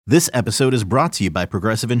This episode is brought to you by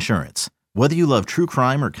Progressive Insurance. Whether you love true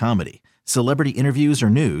crime or comedy, celebrity interviews or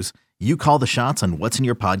news, you call the shots on what's in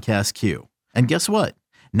your podcast queue. And guess what?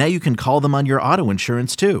 Now you can call them on your auto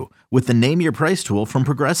insurance too with the Name Your Price tool from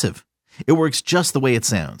Progressive. It works just the way it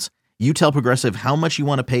sounds. You tell Progressive how much you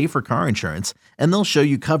want to pay for car insurance, and they'll show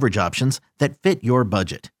you coverage options that fit your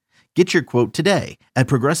budget. Get your quote today at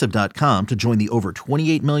Progressive.com to join the over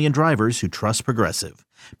 28 million drivers who trust Progressive.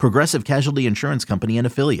 Progressive Casualty Insurance Company and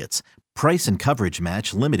Affiliates. Price and coverage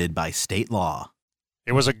match limited by state law.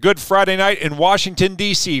 It was a good Friday night in Washington,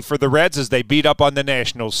 D.C. for the Reds as they beat up on the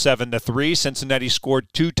Nationals 7-3. Cincinnati scored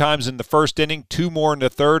 2 times in the first inning, 2 more in the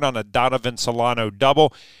third on a Donovan Solano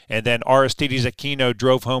double, and then Aristides Aquino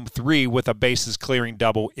drove home 3 with a bases-clearing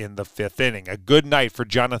double in the 5th inning. A good night for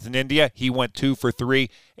Jonathan India. He went 2 for 3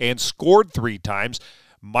 and scored 3 times.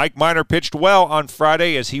 Mike Minor pitched well on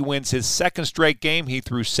Friday as he wins his second straight game. He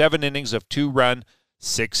threw 7 innings of 2-run,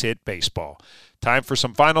 6-hit baseball. Time for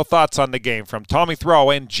some final thoughts on the game from Tommy Thrall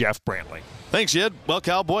and Jeff Brantley. Thanks, Jed. Well,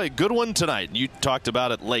 Cowboy, good one tonight. You talked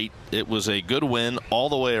about it late. It was a good win all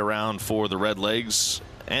the way around for the Redlegs.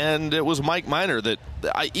 And it was Mike Minor that,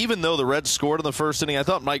 even though the Reds scored in the first inning, I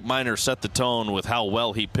thought Mike Minor set the tone with how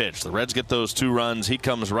well he pitched. The Reds get those 2 runs. He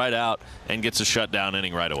comes right out and gets a shutdown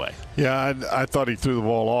inning right away. Yeah, I thought he threw the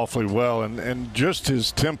ball awfully well. And just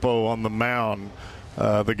his tempo on the mound,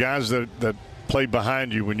 the guys that play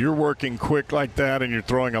behind you, when you're working quick like that and you're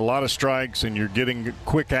throwing a lot of strikes and you're getting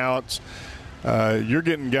quick outs, you're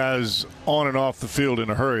getting guys on and off the field in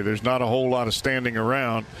a hurry. There's not a whole lot of standing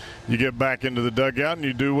around. You get back into the dugout and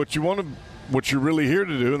you do what you're really here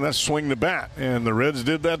to do, and that's swing the bat. And the Reds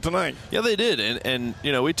did that tonight. Yeah, they did. And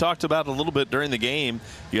you know, we talked about it a little bit during the game.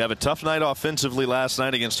 You have a tough night offensively last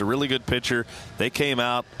night against a really good pitcher. They came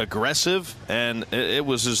out aggressive, and it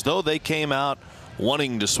was as though they came out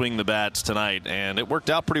wanting to swing the bats tonight, and it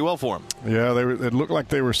worked out pretty well for them. Yeah, it looked like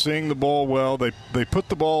they were seeing the ball well. They put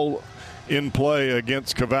the ball in play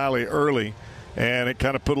against Cavalli early, and it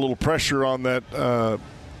kind of put a little pressure on that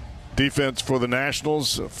defense for the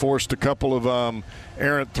Nationals, forced a couple of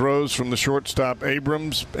errant throws from the shortstop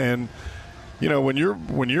Abrams. And you know, when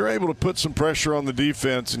you're able to put some pressure on the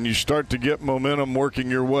defense and you start to get momentum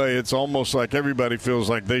working your way, it's almost like everybody feels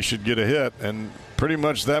like they should get a hit, and pretty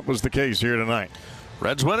much that was the case here tonight.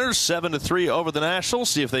 Reds winners 7-3 over the Nationals.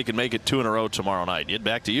 See if they can make it 2 in a row tomorrow night. Get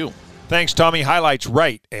back to you. Thanks, Tommy. Highlights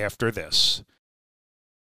right after this.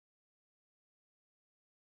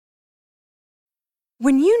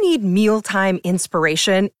 When you need mealtime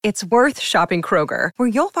inspiration, it's worth shopping Kroger, where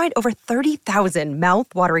you'll find over 30,000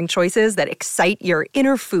 mouth-watering choices that excite your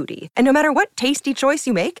inner foodie. And no matter what tasty choice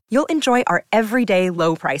you make, you'll enjoy our everyday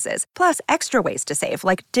low prices, plus extra ways to save,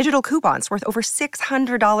 like digital coupons worth over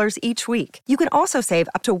 $600 each week. You can also save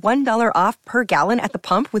up to $1 off per gallon at the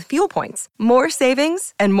pump with fuel points. More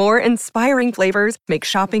savings and more inspiring flavors make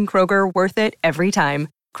shopping Kroger worth it every time.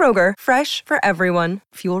 Kroger, fresh for everyone.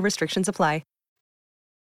 Fuel restrictions apply.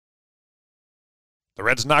 The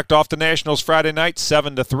Reds knocked off the Nationals Friday night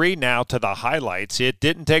 7-3. Now to the highlights. It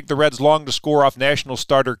didn't take the Reds long to score off National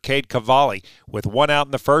starter Cade Cavalli. With 1 out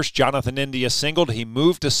in the first, Jonathan India singled. He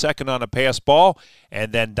moved to second on a pass ball,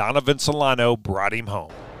 and then Donovan Solano brought him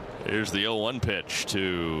home. Here's the 0-1 pitch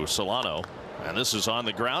to Solano. And this is on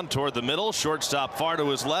the ground toward the middle. Shortstop far to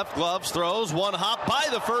his left. Gloves throws. One hop by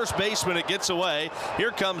the first baseman. It gets away.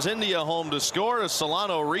 Here comes India home to score as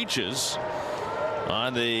Solano reaches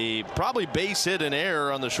on the probably base hit and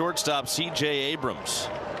error on the shortstop C.J. Abrams.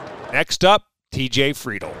 Next up, T.J.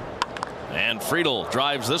 Friedl. And Friedl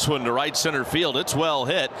drives this one to right center field. It's well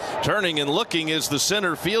hit. Turning and looking is the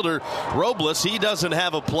center fielder, Robles. He doesn't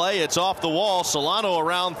have a play. It's off the wall. Solano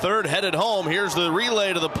around third, headed home. Here's the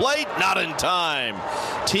relay to the plate. Not in time.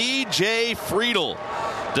 T.J. Friedl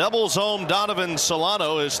doubles home Donovan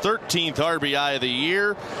Solano, his 13th RBI of the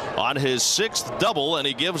year, on his 6th double, and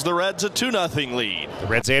he gives the Reds a 2-0 lead. The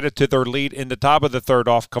Reds added to their lead in the top of the third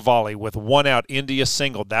off Cavalli with 1 out. India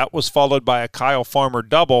single. That was followed by a Kyle Farmer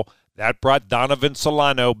double. That brought Donovan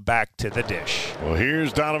Solano back to the dish. Well,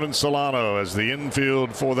 here's Donovan Solano as the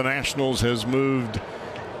infield for the Nationals has moved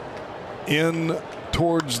in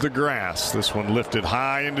towards the grass. This one lifted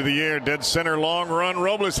high into the air, dead center, long run.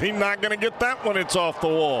 Robles, he's not going to get that one. It's off the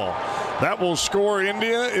wall. That will score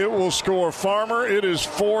India. It will score Farmer. It is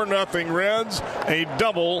 4-0 Reds. A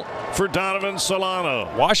double for Donovan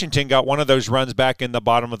Solano. Washington got one of those runs back in the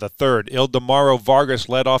bottom of the third. Ildemaro Vargas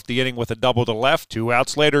led off the inning with a double to left. 2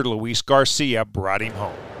 outs later, Luis Garcia brought him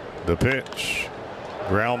home. The pitch.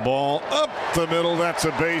 Ground ball up the middle. That's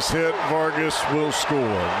a base hit. Vargas will score.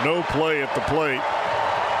 No play at the plate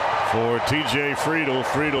for T.J. Friedel.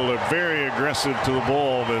 Friedel very aggressive to the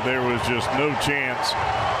ball, but there was just no chance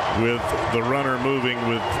with the runner moving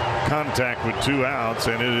with contact with 2 outs,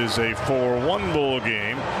 and it is a 4-1 ball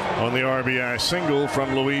game on the RBI single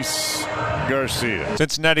from Luis Garcia.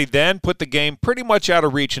 Cincinnati then put the game pretty much out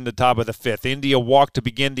of reach in the top of the 5th. India walked to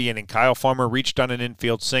begin the inning. Kyle Farmer reached on an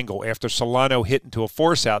infield single. After Solano hit into a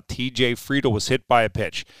force out, T.J. Friedel was hit by a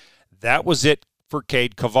pitch. That was it for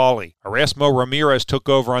Cade Cavalli. Erasmo Ramirez took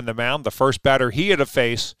over on the mound. The first batter he had to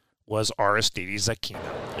face was Aristides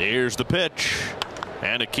Aquino. Here's the pitch.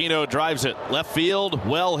 And Aquino drives it left field,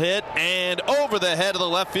 well hit, and over the head of the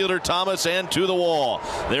left fielder Thomas and to the wall.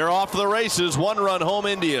 They're off to the races. 1-run home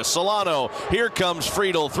India. Solano, here comes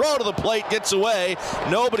Friedel. Throw to the plate, gets away.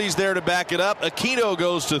 Nobody's there to back it up. Aquino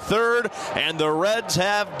goes to third, and the Reds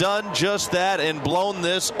have done just that and blown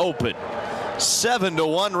this open.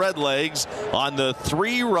 7-1 Redlegs on the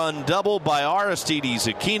 3-run double by Aristides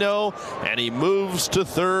Aquino, and he moves to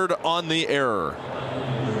third on the error.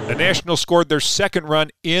 The Nationals scored their second run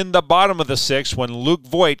in the bottom of the 6th when Luke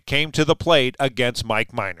Voit came to the plate against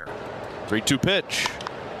Mike Minor. 3-2 pitch.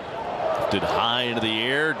 Lifted high into the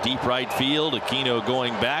air, deep right field. Aquino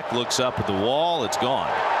going back, looks up at the wall. It's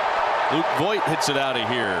gone. Luke Voit hits it out of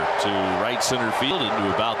here to right center field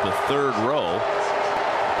into about the 3rd row.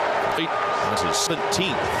 That's his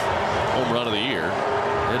 17th home run of the year.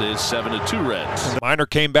 It is 7-2 Reds. Minor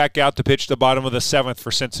came back out to pitch the bottom of the 7th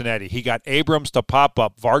for Cincinnati. He got Abrams to pop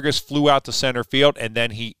up. Vargas flew out to center field, and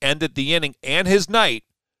then he ended the inning and his night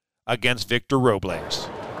against Victor Robles.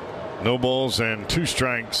 No balls and 2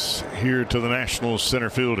 strikes here to the Nationals center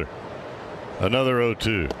fielder. Another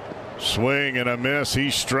 0-2. Swing and a miss.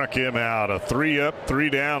 He struck him out. A 3-up,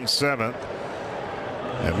 3-down 7th.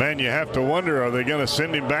 And, man, you have to wonder, are they going to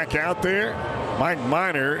send him back out there? Mike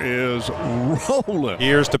Minor is rolling.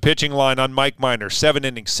 Here's the pitching line on Mike Minor. 7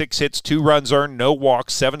 innings, 6 hits, 2 runs earned, no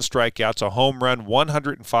walks, 7 strikeouts, a home run,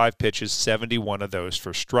 105 pitches, 71 of those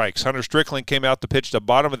for strikes. Hunter Strickland came out to pitch the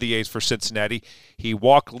bottom of the 8th for Cincinnati. He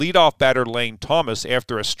walked leadoff batter Lane Thomas.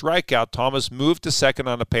 After a strikeout, Thomas moved to second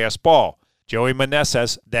on a pass ball. Joey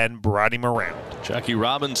Meneses then brought him around. Jackie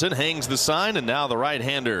Robinson hangs the sign, and now the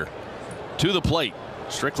right-hander to the plate.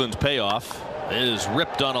 Strickland's payoff is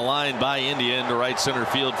ripped on a line by India into right center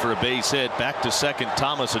field for a base hit. Back to second,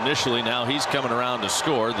 Thomas initially. Now he's coming around to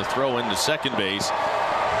score. The throw into second base.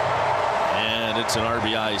 And it's an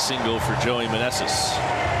RBI single for Joey Meneses.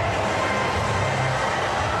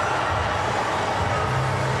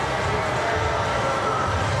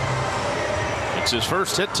 It's his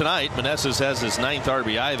first hit tonight. Meneses has his 9th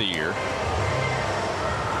RBI of the year.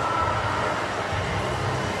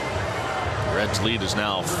 Reds lead is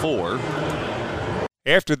now 4.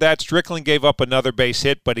 After that, Strickland gave up another base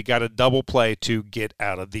hit, but he got a double play to get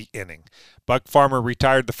out of the inning. Buck Farmer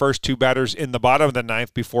retired the first 2 batters in the bottom of the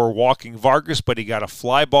 9th before walking Vargas, but he got a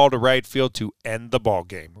fly ball to right field to end the ball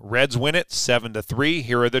game. Reds win it 7-3.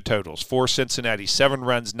 Here are the totals. For Cincinnati, 7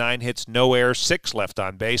 runs, 9 hits, no errors, 6 left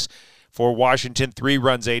on base. For Washington, 3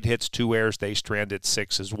 runs, 8 hits, 2 errors. They stranded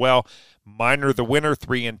 6 as well. Minor the winner,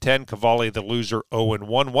 3-10. Cavalli the loser,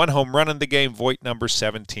 0-1. 1 home run in the game, Voit number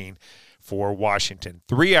 17 for Washington.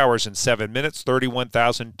 3 hours and 7 minutes,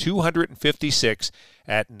 31,256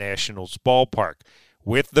 at Nationals Ballpark.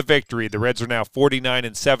 With the victory, the Reds are now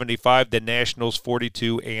 49-75. The Nationals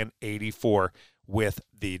 42-84 with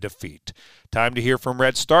the defeat. Time to hear from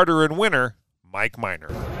Red starter and winner Mike Minor.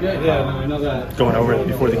 I know that. Going over it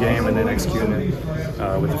before the game and then executing it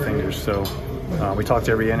with the fingers. So we talked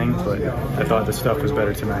every inning, but I thought the stuff was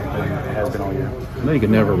better tonight than it has been all year. I know you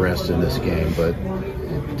can never rest in this game, but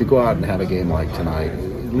to go out and have a game like tonight,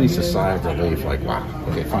 at least a sigh of relief, like, wow,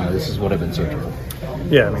 okay, finally, this is what I've been searching for.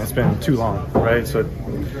 Yeah, I mean, it's been too long, right? So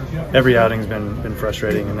every outing's been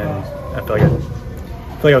frustrating, and then I feel like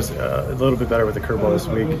I was a little bit better with the curveball this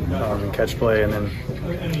week in catch play, and then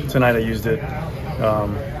tonight I used it,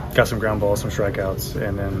 got some ground balls, some strikeouts,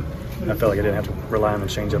 and then I felt like I didn't have to rely on the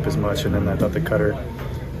changeup as much, and then I thought the cutter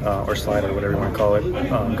or slider, whatever you want to call it,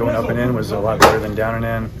 going up and in was a lot better than down and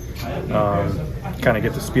in. Kind of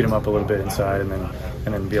get to speed them up a little bit inside, and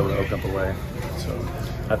then be able to open up a way. So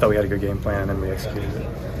I thought we had a good game plan, and then we executed it.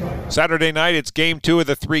 Saturday night, it's Game 2 of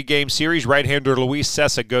the 3-game series. Right-hander Luis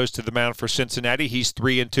Cessa goes to the mound for Cincinnati. He's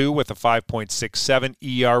 3-2 with a 5.67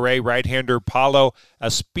 ERA. Right-hander Paulo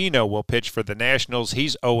Espino will pitch for the Nationals.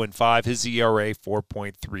 He's 0-5. His ERA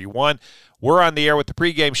 4.31. We're on the air with the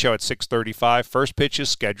pregame show at 6:35. First pitch is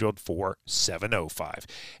scheduled for 7:05.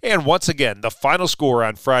 And once again, the final score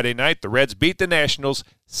on Friday night, the Reds beat the Nationals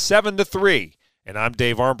 7-3. And I'm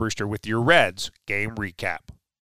Dave Armbruster with your Reds game recap.